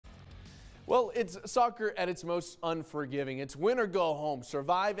Well, it's soccer at its most unforgiving. It's win or go home,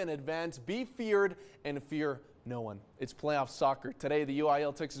 survive and advance, be feared and fear no one. It's playoff soccer. Today, the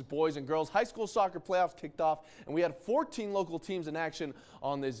UIL Texas boys and girls high school soccer playoffs kicked off, and we had 14 local teams in action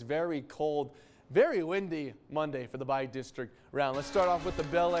on this very cold, very windy Monday for the Bi-District round. Let's start off with the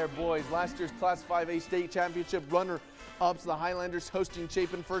Bel Air boys. Last year's Class 5A state championship runner-ups, the Highlanders hosting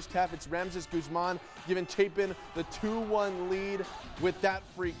Chapin. First half, it's Ramses Guzman giving Chapin the 2-1 lead with that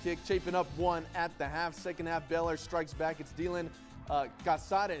free kick. Chapin up 1 at the half. Second half, Bel Air strikes back. It's Dylan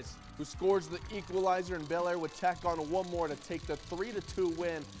Casares who scores the equalizer, and Bel Air would tack on one more to take the 3-2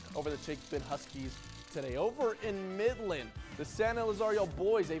 win over the Chapin Huskies today. Over in Midland, the San Elizario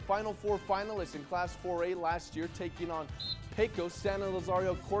boys, a Final Four finalist in Class 4A last year, taking on Pecos. San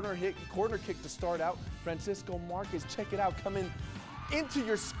Elizario corner kick to start out. Francisco Marquez, check it out, coming into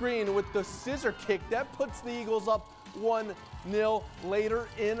your screen with the scissor kick. That puts the Eagles up 1-0. Later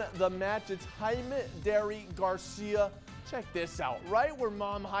in the match, it's Jaime Derry Garcia. Check this out, right where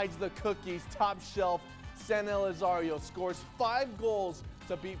mom hides the cookies, top shelf, San Elizario scores 5 goals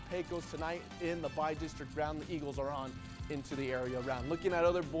to beat Pecos tonight in the Bi-District round. The Eagles are on into the area round. Looking at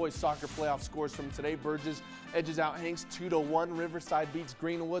other boys soccer playoff scores from today, Burgess edges out Hanks 2-1. Riverside beats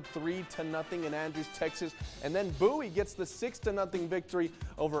Greenwood 3-0 in Andrews, Texas. And then Bowie gets the 6-0 victory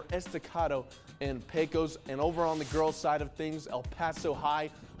over Estacado in Pecos. And over on the girls' side of things, El Paso High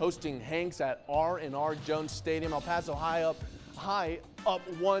hosting Hanks at R&R Jones Stadium. El Paso High up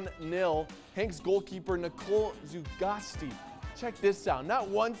 1-0. Hanks goalkeeper Nicole Zugasti. Check this out, not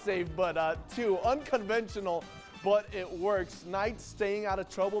one save, but 2. Unconventional, but it works. Knights staying out of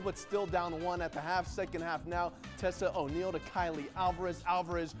trouble, but still down 1 at the half. Second half now, Tessa O'Neill to Kylie Alvarez.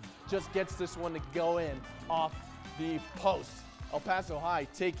 Alvarez just gets this one to go in off the post. El Paso High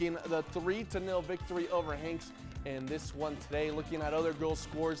taking the 3-0 victory over Hanks in this one today. Looking at other girls'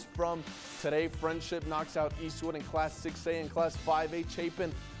 scores from today, Friendship knocks out Eastwood in Class 6A and Class 5A.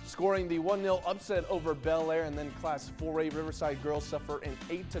 Chapin scoring the 1-0 upset over Bel Air, and then Class 4A Riverside girls suffer an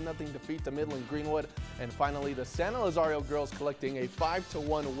 8-0 defeat to Midland Greenwood. And finally, the San Elizario girls collecting a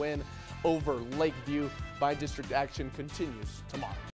 5-1 win over Lakeview. Bi-District action continues tomorrow.